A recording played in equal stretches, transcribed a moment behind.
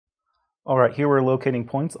All right, here we're locating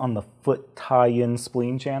points on the Foot Tai Yin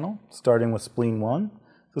Spleen channel, starting with spleen 1.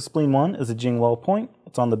 So spleen 1 is a Jingwell point.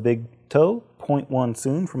 It's on the big toe, 0.1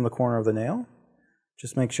 soon from the corner of the nail.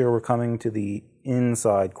 Just make sure we're coming to the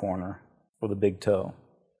inside corner for the big toe.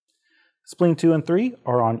 Spleen 2 and 3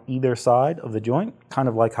 are on either side of the joint, kind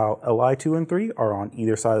of like how Li 2 and 3 are on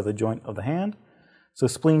either side of the joint of the hand. So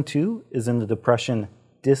spleen 2 is in the depression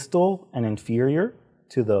distal and inferior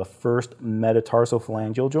to the first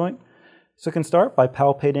metatarsophalangeal joint. So you can start by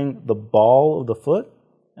palpating the ball of the foot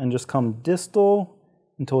and just come distal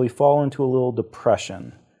until we fall into a little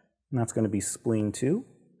depression. And that's going to be spleen 2.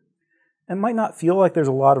 It might not feel like there's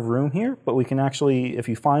a lot of room here, but we can actually, if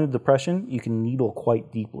you find a depression, you can needle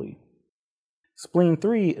quite deeply. Spleen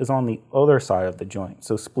 3 is on the other side of the joint.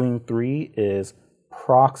 So spleen 3 is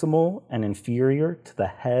proximal and inferior to the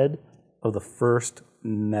head of the first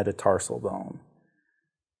metatarsal bone.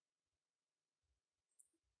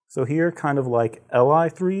 So here, kind of like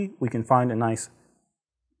Li3, we can find a nice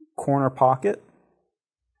corner pocket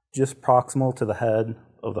just proximal to the head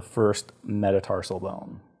of the first metatarsal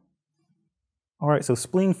bone. All right, so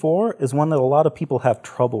spleen 4 is one that a lot of people have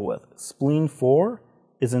trouble with. Spleen 4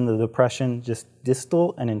 is in the depression just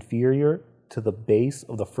distal and inferior to the base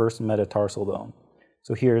of the first metatarsal bone.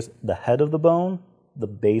 So here's the head of the bone, the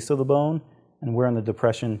base of the bone, and we're in the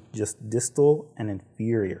depression just distal and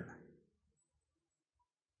inferior.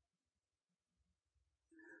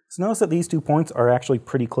 So notice that these 2 points are actually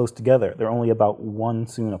pretty close together. They're only about 1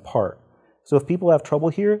 soon apart. So if people have trouble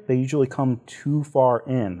here, they usually come too far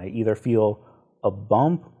in. They either feel a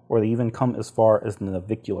bump or they even come as far as the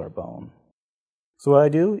navicular bone. So what I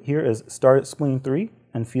do here is start at spleen 3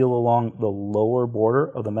 and feel along the lower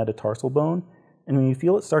border of the metatarsal bone. And when you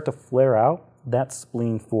feel it start to flare out, that's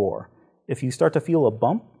spleen 4. If you start to feel a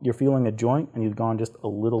bump, you're feeling a joint and you've gone just a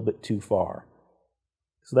little bit too far.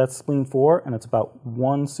 So that's spleen 4, and it's about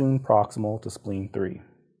 1 soon proximal to spleen 3.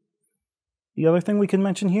 The other thing we can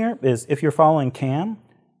mention here is if you're following CAM,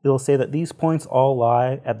 it'll say that these points all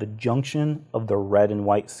lie at the junction of the red and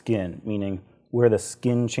white skin, meaning where the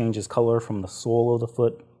skin changes color from the sole of the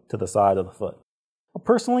foot to the side of the foot. Well,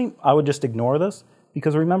 personally, I would just ignore this,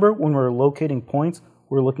 because remember, when we're locating points,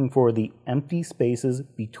 we're looking for the empty spaces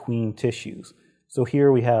between tissues. So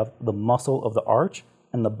here we have the muscle of the arch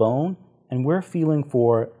and the bone, and we're feeling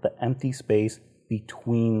for the empty space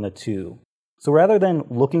between the two. So rather than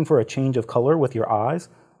looking for a change of color with your eyes,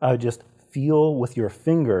 I would just feel with your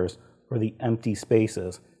fingers for the empty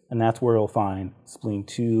spaces, and that's where you'll find spleen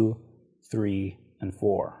 2, 3, and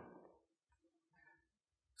 4.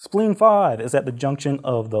 Spleen 5 is at the junction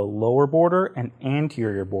of the lower border and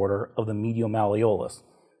anterior border of the medial malleolus.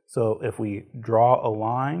 So if we draw a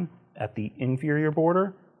line at the inferior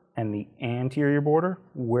border and the anterior border,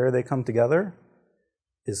 where they come together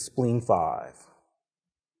is spleen 5.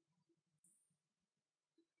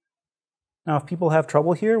 Now, if people have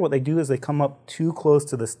trouble here, what they do is they come up too close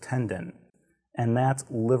to this tendon, and that's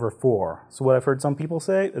liver 4. So what I've heard some people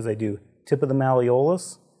say is they do tip of the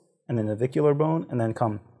malleolus and the navicular bone, and then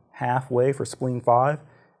come halfway for spleen 5,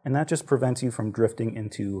 and that just prevents you from drifting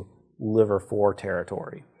into liver 4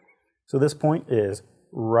 territory. So this point is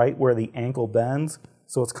right where the ankle bends,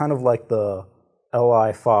 so it's kind of like the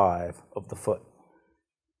Li5 of the foot.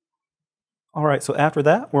 All right, so after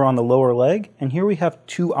that, we're on the lower leg, and here we have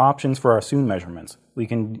 2 options for our soon measurements. We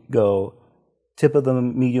can go tip of the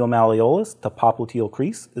medial malleolus to popliteal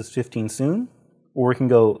crease is 15 soon, or we can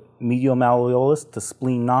go medial malleolus to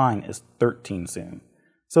spleen 9 is 13 soon.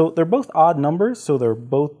 So they're both odd numbers, so they're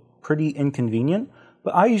both pretty inconvenient,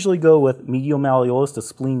 but I usually go with medial malleolus to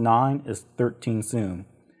spleen 9 is 13 soon.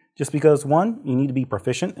 Just because, one, you need to be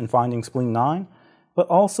proficient in finding spleen 9, but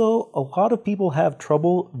also a lot of people have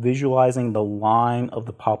trouble visualizing the line of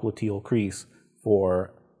the popliteal crease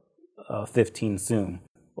for 15 soon.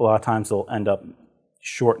 A lot of times they'll end up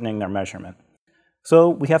shortening their measurement. So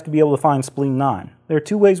we have to be able to find spleen 9. There are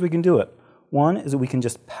 2 ways we can do it. One is that we can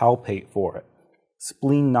just palpate for it.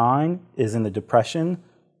 Spleen 9 is in the depression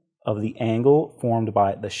of the angle formed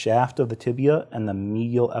by the shaft of the tibia and the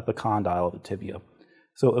medial epicondyle of the tibia.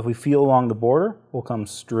 So if we feel along the border, we'll come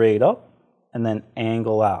straight up and then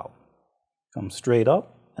angle out. Come straight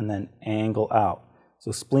up and then angle out.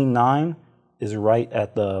 So spleen 9 is right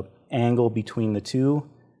at the angle between the two.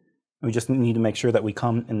 We just need to make sure that we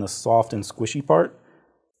come in the soft and squishy part.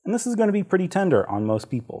 And this is going to be pretty tender on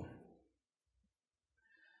most people.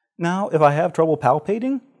 Now, if I have trouble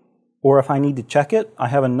palpating, or if I need to check it, I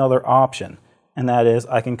have another option. And that is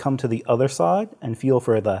I can come to the other side and feel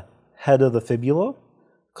for the head of the fibula,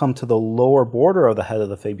 come to the lower border of the head of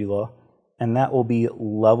the fibula, and that will be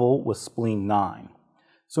level with spleen 9.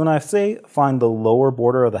 So when I say find the lower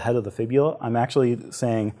border of the head of the fibula, I'm actually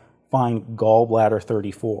saying find gallbladder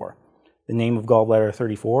 34. The name of gallbladder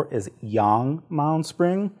 34 is Yang mound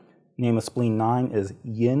spring. Name of spleen 9 is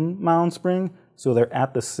Yin mound spring. So they're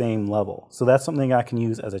at the same level. So that's something I can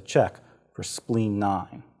use as a check for spleen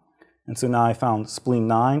 9. And so now I found spleen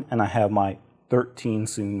 9 and I have my 13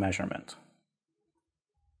 Sun measurement.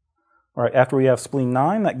 All right, after we have spleen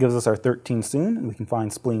 9, that gives us our 13 Sun, and we can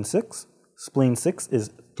find spleen 6. Spleen 6 is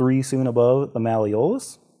 3 Sun above the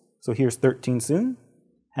malleolus. So here's 13 Sun.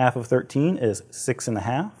 Half of 13 is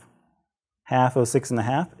 6.5. Half of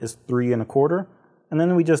 6.5 is 3.25. And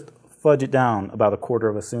then we just fudge it down about 1/4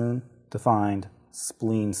 of a Sun to find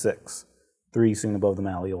spleen 6, 3 Sun above the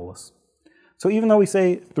malleolus. So even though we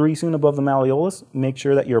say 3 Sun above the malleolus, make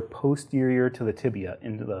sure that you're posterior to the tibia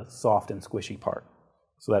into the soft and squishy part.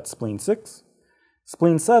 So that's spleen 6.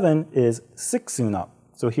 Spleen 7 is 6 Sun up.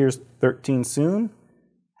 So here's 13 Sun.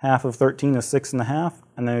 Half of 13 is 6.5,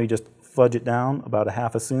 and then we just fudge it down about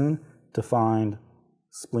 1/2 a Sun to find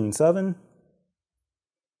spleen 7.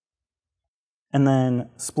 And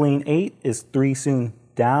then spleen 8 is 3 Sun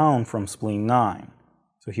down from spleen 9.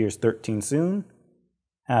 So here's 13 Sun.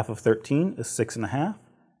 Half of 13 is 6.5.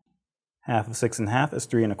 Half of 6.5 is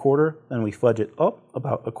 3.25. Then we fudge it up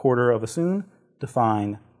about 1/4 of a Sun to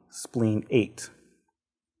find spleen 8.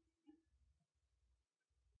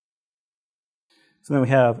 So then we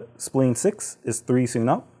have spleen 6 is 3 Sun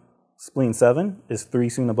up. Spleen 7 is 3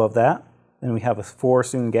 Sun above that. Then we have a 4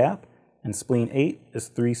 Sun gap. And spleen 8 is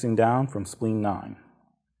 3 Sun down from spleen 9.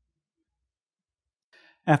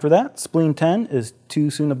 After that, spleen 10 is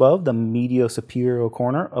 2 Sun above the medial-superior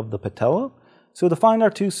corner of the patella. So to find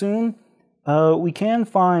our 2 Sun, we can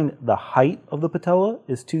find the height of the patella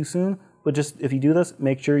is 2 Sun, but just if you do this,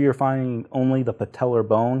 make sure you're finding only the patellar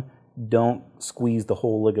bone. Don't squeeze the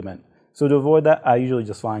whole ligament. So to avoid that, I usually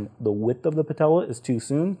just find the width of the patella is 2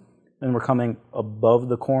 Sun. Then we're coming above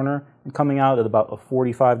the corner and coming out at about a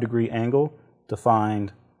 45-degree angle to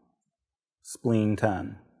find spleen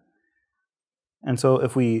 10. And so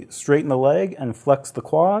if we straighten the leg and flex the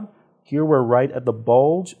quad, here we're right at the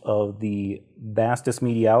bulge of the vastus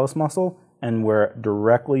medialis muscle, and we're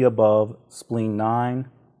directly above spleen 9,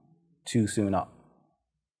 2 Sun up.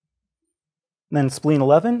 Then spleen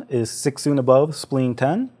 11 is 6 Sun above spleen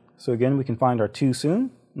 10. So again, we can find our 2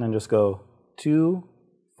 Sun, and then just go 2,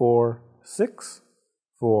 4, 6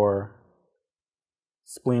 for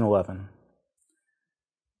spleen 11.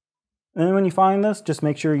 And then when you find this, just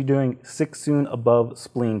make sure you're doing 6 Sun above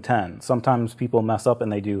spleen 10. Sometimes people mess up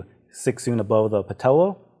and they do 6 Sun above the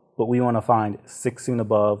patella, but we want to find 6 Sun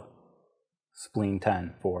above spleen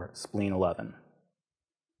 10 for spleen 11.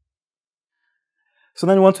 So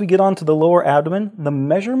then once we get onto the lower abdomen, the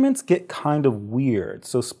measurements get kind of weird.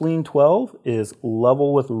 So spleen 12 is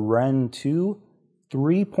level with Ren 2,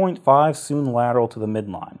 3.5 Sun lateral to the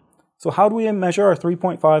midline. So how do we measure our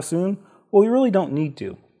 3.5 Sun? Well, we really don't need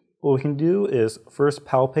to. What we can do is first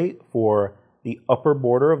palpate for the upper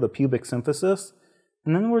border of the pubic symphysis,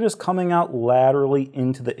 and then we're just coming out laterally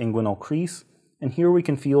into the inguinal crease. And here we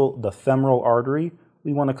can feel the femoral artery.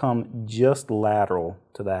 We want to come just lateral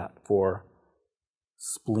to that for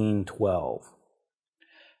spleen 12.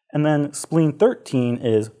 And then spleen 13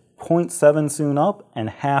 is 0.7 Sun up and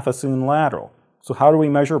 1/2 a Sun lateral. So how do we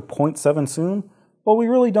measure 0.7 Sun? Well, we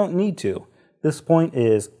really don't need to. This point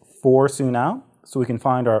is 4 Sun out, so we can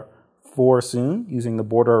find our 4 Sun using the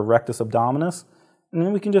border of rectus abdominis, and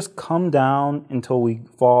then we can just come down until we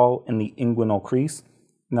fall in the inguinal crease,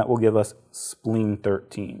 and that will give us spleen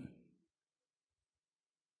 13.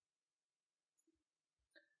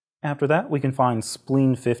 After that, we can find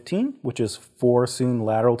spleen 15, which is 4 Sun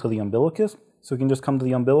lateral to the umbilicus. So we can just come to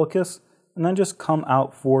the umbilicus, and then just come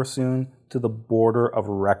out 4 Sun to the border of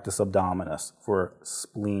rectus abdominis for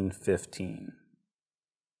spleen 15.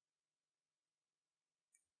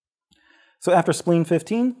 So after spleen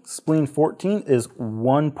 15, spleen 14 is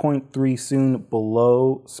 1.3 Sun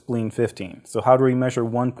below spleen 15. So how do we measure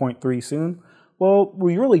 1.3 Sun? Well,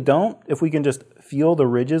 we really don't. If we can just feel the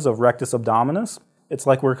ridges of rectus abdominis, it's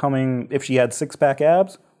like we're coming, if she had 6-pack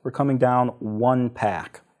abs, we're coming down 1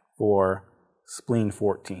 pack for spleen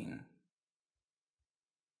 14.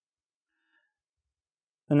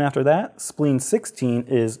 And after that, spleen 16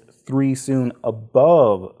 is 3 Sun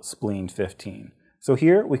above spleen 15. So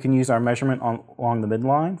here we can use our measurement along the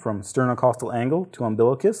midline from sternocostal angle to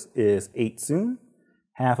umbilicus is 8 Sun.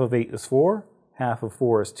 1/2 of 8 is 4. 1/2 of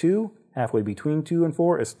 4 is 2. Halfway between 2 and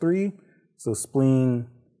 4 is 3. So spleen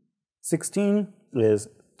 16 is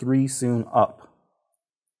 3 Sun up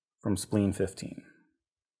from spleen 15.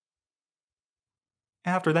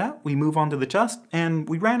 After that, we move on to the chest, and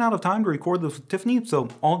we ran out of time to record this with Tiffany, so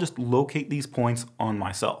I'll just locate these points on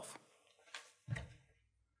myself.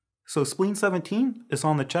 So spleen 17 is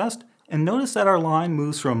on the chest, and notice that our line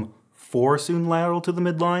moves from 4 Sun lateral to the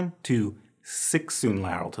midline to 6 Sun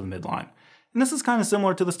lateral to the midline. And this is kind of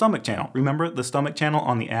similar to the stomach channel. Remember, the stomach channel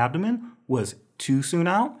on the abdomen was 2 Sun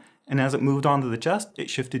out, and as it moved on to the chest, it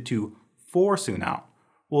shifted to 4 Sun out.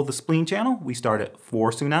 Well, the spleen channel, we start at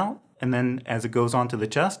 4 Sun out, and then as it goes on to the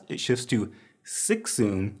chest, it shifts to 6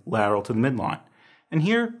 Sun lateral to the midline. And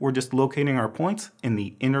here, we're just locating our points in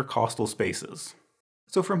the intercostal spaces.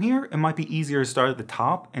 So from here, it might be easier to start at the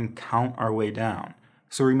top and count our way down.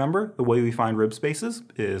 So remember, the way we find rib spaces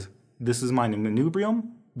is this is my manubrium,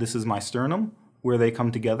 this is my sternum. Where they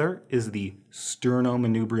come together is the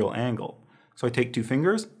sternomanubrial angle. So I take 2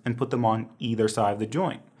 fingers and put them on either side of the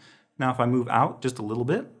joint. Now if I move out just a little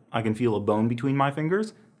bit, I can feel a bone between my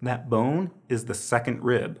fingers. That bone is the second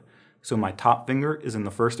rib. So my top finger is in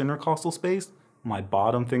the first intercostal space, my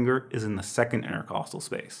bottom finger is in the second intercostal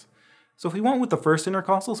space. So if we went with the first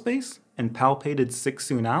intercostal space and palpated 6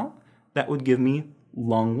 Sun out, that would give me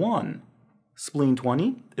lung 1. Spleen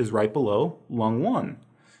 20 is right below lung 1.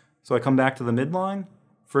 So I come back to the midline,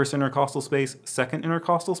 first intercostal space, second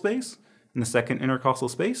intercostal space. In the second intercostal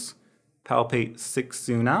space, palpate 6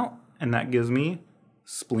 Sun out, and that gives me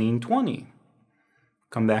spleen 20.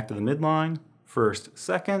 Come back to the midline, first,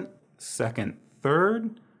 second,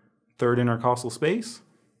 third intercostal space,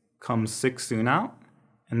 comes 6 Sun out,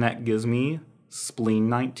 and that gives me spleen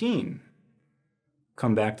 19.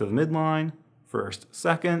 Come back to the midline, first,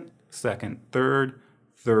 second, third,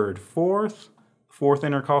 fourth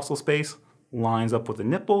intercostal space lines up with the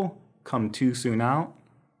nipple, come 2 Sun out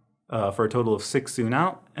for a total of 6 Sun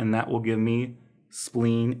out, and that will give me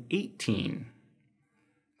spleen 18.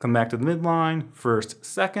 Come back to the midline, first,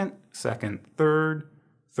 second, third,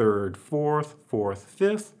 fourth,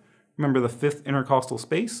 fifth. Remember the fifth intercostal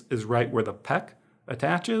space is right where the pec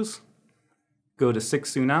attaches. Go to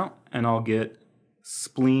 6 Sun out, and I'll get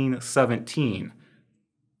spleen 17.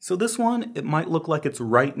 So this one, it might look like it's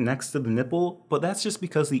right next to the nipple, but that's just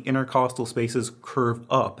because the intercostal spaces curve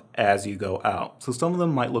up as you go out. So some of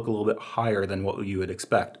them might look a little bit higher than what you would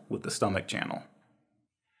expect with the stomach channel.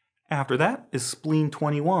 After that is spleen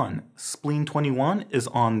 21. Spleen 21 is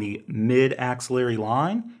on the mid-axillary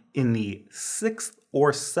line in the 6th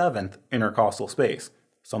or 7th intercostal space.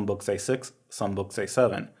 Some books say 6, some books say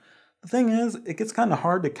 7. The thing is, it gets kind of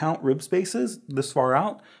hard to count rib spaces this far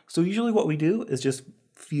out, so usually what we do is just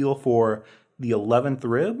feel for the 11th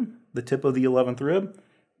rib, the tip of the 11th rib,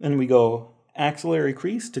 and we go axillary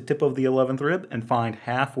crease to tip of the 11th rib and find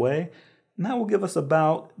halfway, and that will give us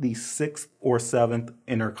about the 6th or 7th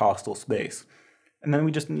intercostal space. And then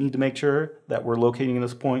we just need to make sure that we're locating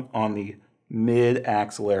this point on the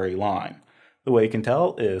mid-axillary line. The way you can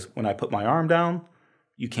tell is when I put my arm down,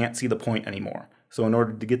 you can't see the point anymore. So in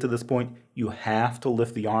order to get to this point, you have to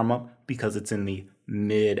lift the arm up because it's in the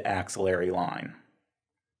mid-axillary line.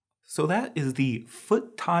 So that is the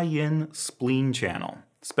Foot Tai Yin Spleen channel.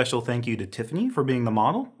 Special thank you to Tiffany for being the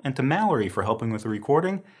model, and to Mallory for helping with the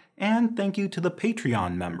recording, and thank you to the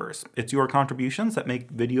Patreon members. It's your contributions that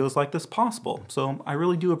make videos like this possible, so I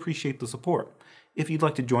really do appreciate the support. If you'd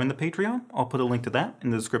like to join the Patreon, I'll put a link to that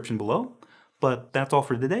in the description below. But that's all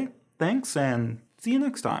for today. Thanks, and see you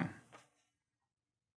next time.